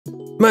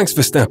Max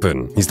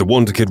Verstappen, he's the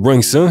wonder kid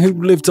racer who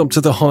lived up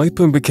to the hype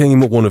and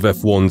became one of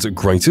F1's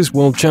greatest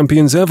world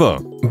champions ever.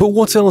 But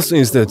what else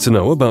is there to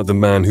know about the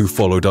man who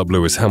followed up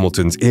Lewis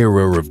Hamilton's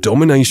era of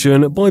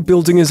domination by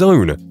building his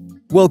own?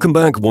 Welcome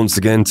back once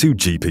again to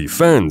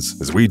GPFans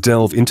as we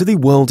delve into the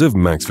world of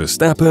Max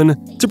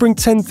Verstappen to bring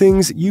 10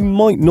 things you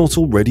might not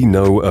already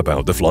know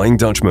about the Flying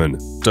Dutchman.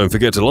 Don't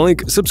forget to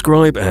like,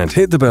 subscribe and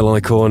hit the bell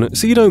icon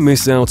so you don't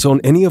miss out on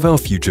any of our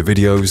future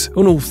videos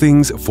on all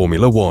things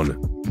Formula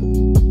One.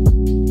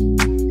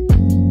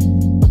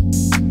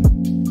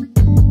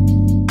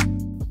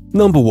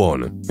 Number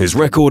 1. His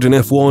record in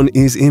F1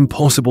 is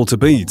impossible to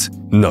beat.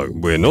 No,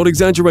 we're not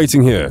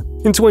exaggerating here.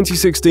 In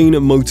 2016,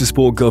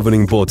 motorsport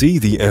governing body,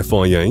 the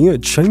FIA,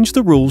 changed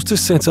the rules to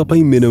set up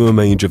a minimum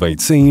age of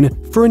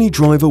 18 for any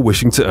driver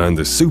wishing to earn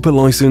the super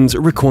license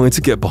required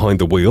to get behind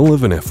the wheel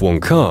of an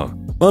F1 car.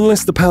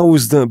 Unless the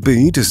powers that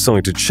be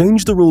decide to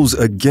change the rules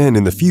again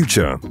in the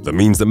future, that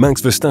means that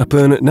Max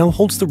Verstappen now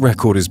holds the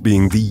record as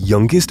being the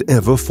youngest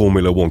ever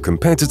Formula One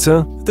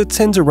competitor at the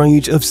tender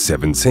age of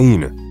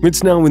 17.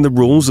 It's now in the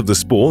rules of the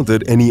sport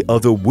that any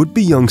other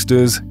would-be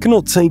youngsters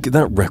cannot take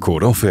that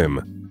record off him.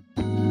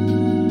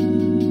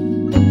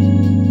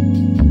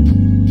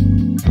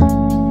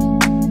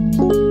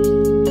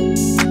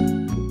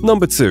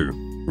 Number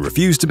 2.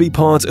 Refused to be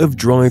part of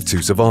Drive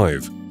to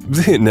Survive.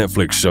 The hit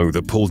Netflix show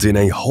that pulled in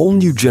a whole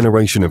new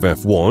generation of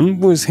F1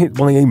 was hit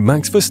by a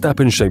Max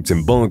Verstappen-shaped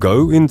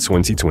embargo in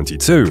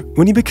 2022,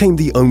 when he became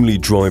the only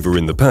driver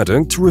in the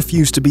paddock to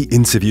refuse to be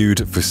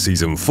interviewed for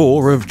Season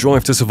 4 of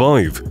Drive to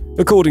Survive.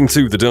 According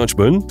to the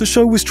Dutchman, the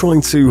show was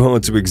trying too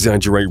hard to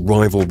exaggerate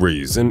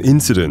rivalries and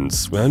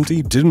incidents, and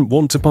he didn't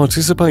want to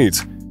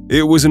participate.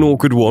 It was an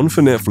awkward one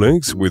for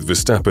Netflix, with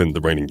Verstappen,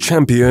 the reigning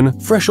champion,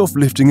 fresh off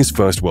lifting his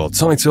first world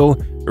title,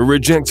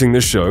 rejecting the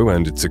show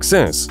and its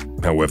success.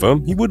 However,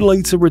 he would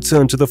later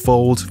return to the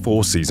fold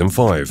for Season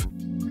 5.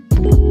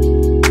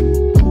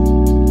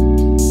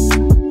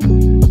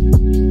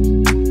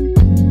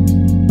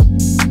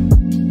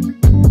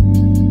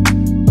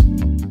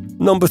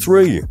 Number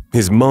 3.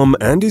 His mum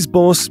and his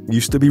boss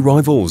used to be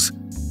rivals.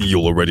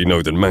 You'll already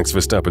know that Max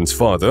Verstappen's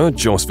father,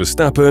 Jos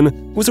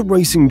Verstappen, was a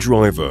racing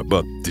driver,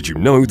 but did you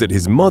know that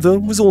his mother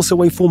was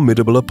also a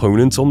formidable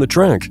opponent on the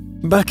track?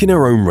 Back in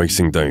her own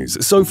racing days,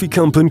 Sophie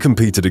Kumpen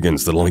competed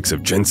against the likes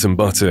of Jenson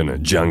Button,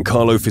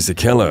 Giancarlo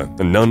Fisichella,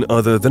 and none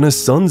other than her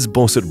son's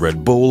boss at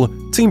Red Bull,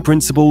 team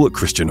principal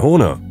Christian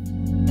Horner.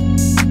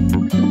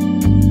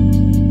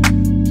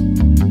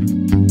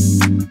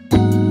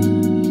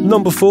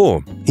 Number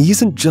 4. He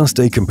isn't just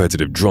a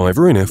competitive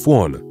driver in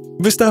F1.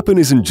 Verstappen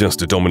isn't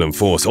just a dominant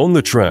force on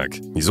the track,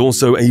 he's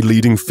also a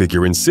leading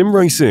figure in sim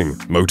racing,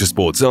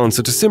 motorsport's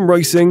answer to sim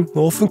racing,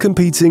 often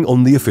competing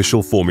on the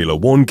official Formula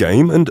One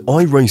game and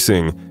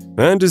iRacing,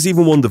 and has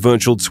even won the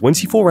virtual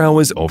 24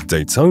 Hours of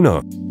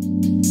Daytona.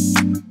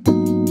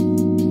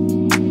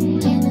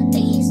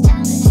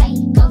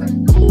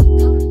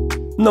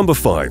 Number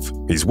 5.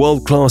 He's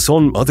world-class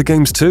on other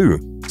games too.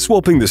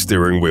 Swapping the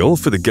steering wheel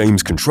for the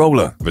game's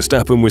controller,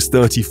 Verstappen was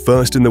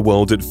 31st in the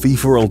world at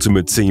FIFA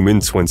Ultimate Team in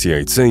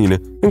 2018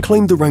 and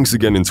claimed the ranks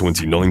again in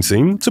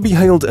 2019 to be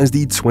hailed as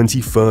the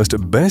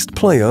 21st best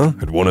player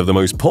at one of the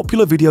most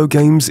popular video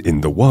games in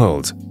the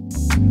world.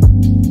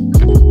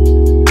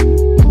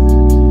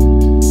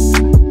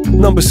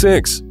 Number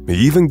 6. He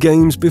even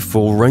games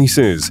before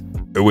races.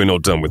 We're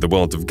not done with the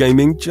world of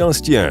gaming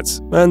just yet,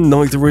 and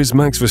neither is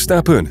Max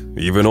Verstappen,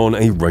 even on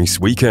a race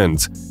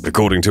weekend.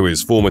 According to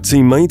his former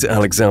teammate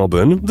Alex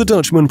Albon, the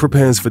Dutchman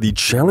prepares for the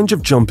challenge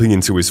of jumping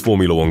into his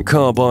Formula One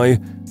car by,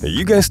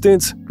 you guessed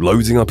it,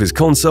 loading up his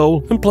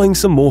console and playing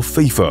some more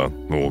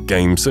FIFA, or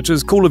games such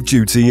as Call of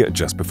Duty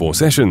just before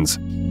sessions.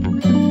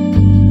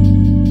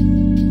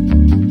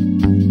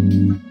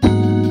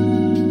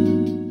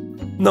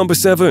 Number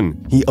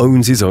 7. He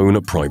owns his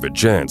own private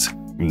jet.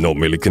 Not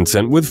merely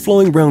content with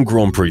flying around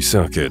Grand Prix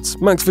circuits,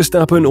 Max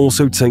Verstappen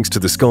also takes to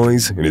the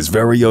skies in his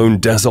very own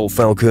Dassault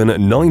Falcon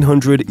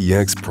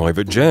 900EX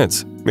private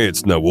jet.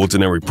 It's no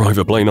ordinary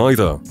private plane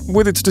either.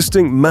 With its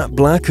distinct matte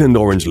black and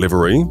orange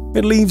livery,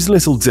 it leaves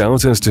little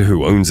doubt as to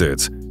who owns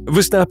it.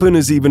 Verstappen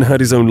has even had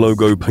his own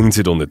logo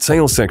painted on the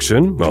tail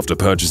section after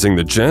purchasing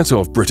the jet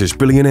of British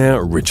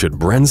billionaire Richard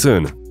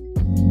Branson.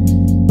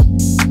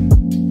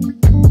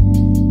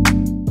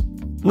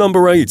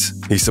 Number 8.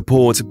 He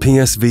supports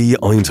PSV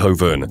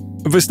Eindhoven.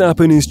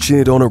 Verstappen is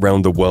cheered on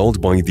around the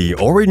world by the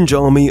Orange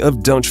Army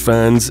of Dutch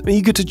fans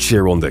eager to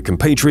cheer on their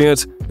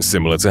compatriot,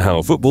 similar to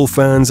how football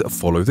fans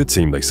follow the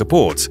team they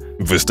support.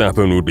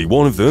 Verstappen would be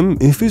one of them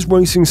if his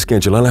racing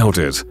schedule allowed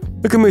it.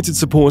 A committed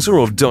supporter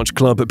of Dutch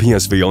club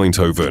PSV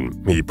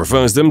Eindhoven, he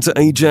prefers them to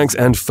Ajax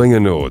and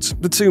Feyenoord,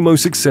 the two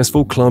most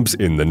successful clubs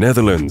in the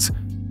Netherlands.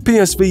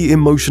 PSV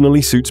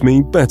emotionally suits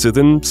me better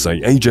than,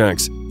 say,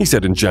 Ajax, he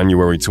said in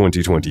January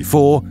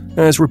 2024,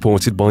 as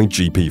reported by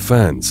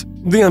GPFans.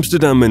 The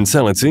Amsterdam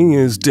mentality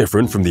is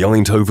different from the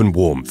Eindhoven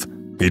warmth.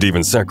 He'd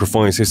even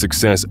sacrifice his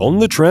success on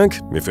the track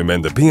if it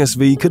meant the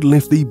PSV could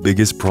lift the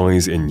biggest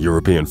prize in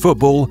European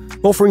football,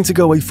 offering to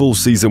go a full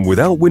season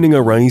without winning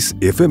a race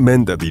if it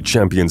meant that the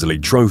Champions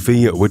League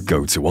trophy would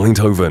go to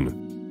Eindhoven.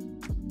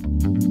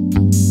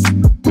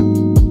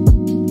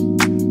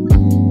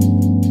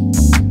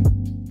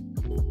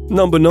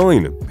 Number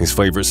 9. His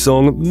favorite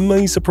song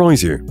may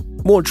surprise you.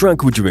 What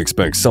track would you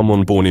expect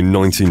someone born in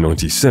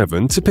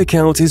 1997 to pick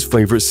out his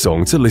favorite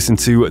song to listen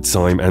to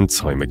time and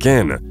time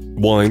again?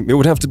 Why, it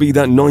would have to be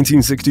that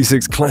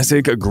 1966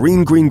 classic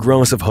Green Green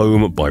Grass of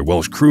Home by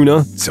Welsh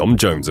crooner Tom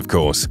Jones, of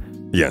course.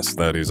 Yes,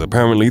 that is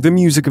apparently the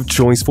music of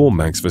choice for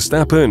Max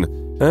Verstappen,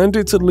 and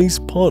it's at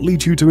least partly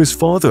due to his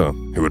father,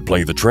 who would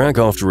play the track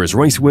after his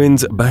race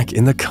wins back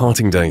in the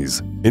karting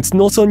days. It's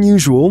not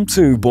unusual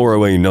to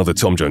borrow another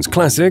Tom Jones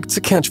classic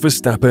to catch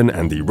Verstappen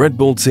and the Red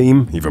Bull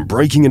team even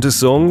breaking into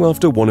song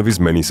after one of his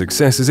many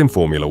successes in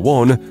Formula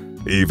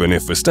 1, even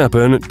if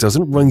Verstappen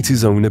doesn't rate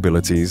his own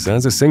abilities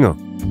as a singer.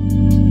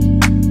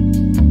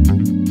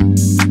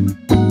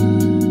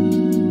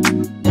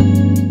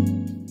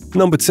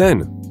 Number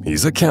 10.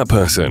 He's a cat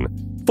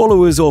person.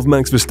 Followers of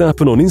Max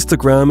Verstappen on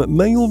Instagram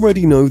may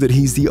already know that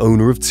he's the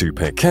owner of 2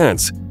 pet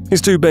cats.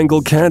 His 2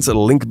 Bengal cats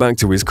link back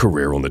to his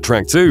career on the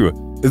track too.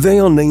 They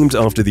are named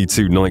after the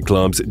 2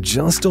 nightclubs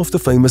just off the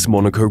famous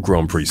Monaco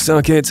Grand Prix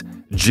circuit,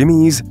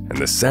 Jimmy's and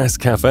the Sass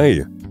Cafe.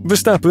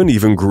 Verstappen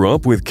even grew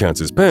up with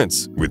cats as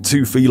pets, with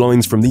 2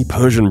 felines from the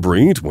Persian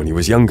breed when he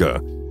was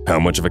younger. How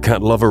much of a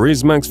cat lover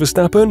is Max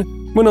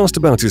Verstappen? When asked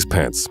about his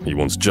pets, he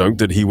once joked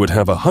that he would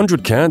have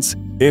 100 cats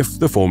if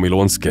the Formula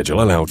 1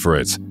 schedule allowed for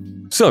it.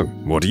 So,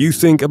 what do you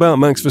think about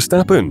Max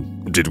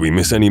Verstappen? Did we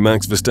miss any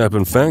Max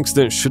Verstappen facts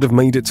that should have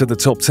made it to the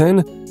top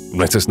 10?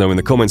 Let us know in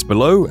the comments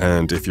below,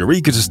 and if you're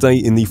eager to stay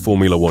in the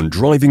Formula 1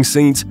 driving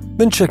seat,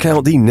 then check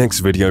out the next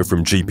video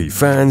from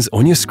GPFans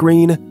on your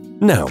screen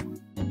now.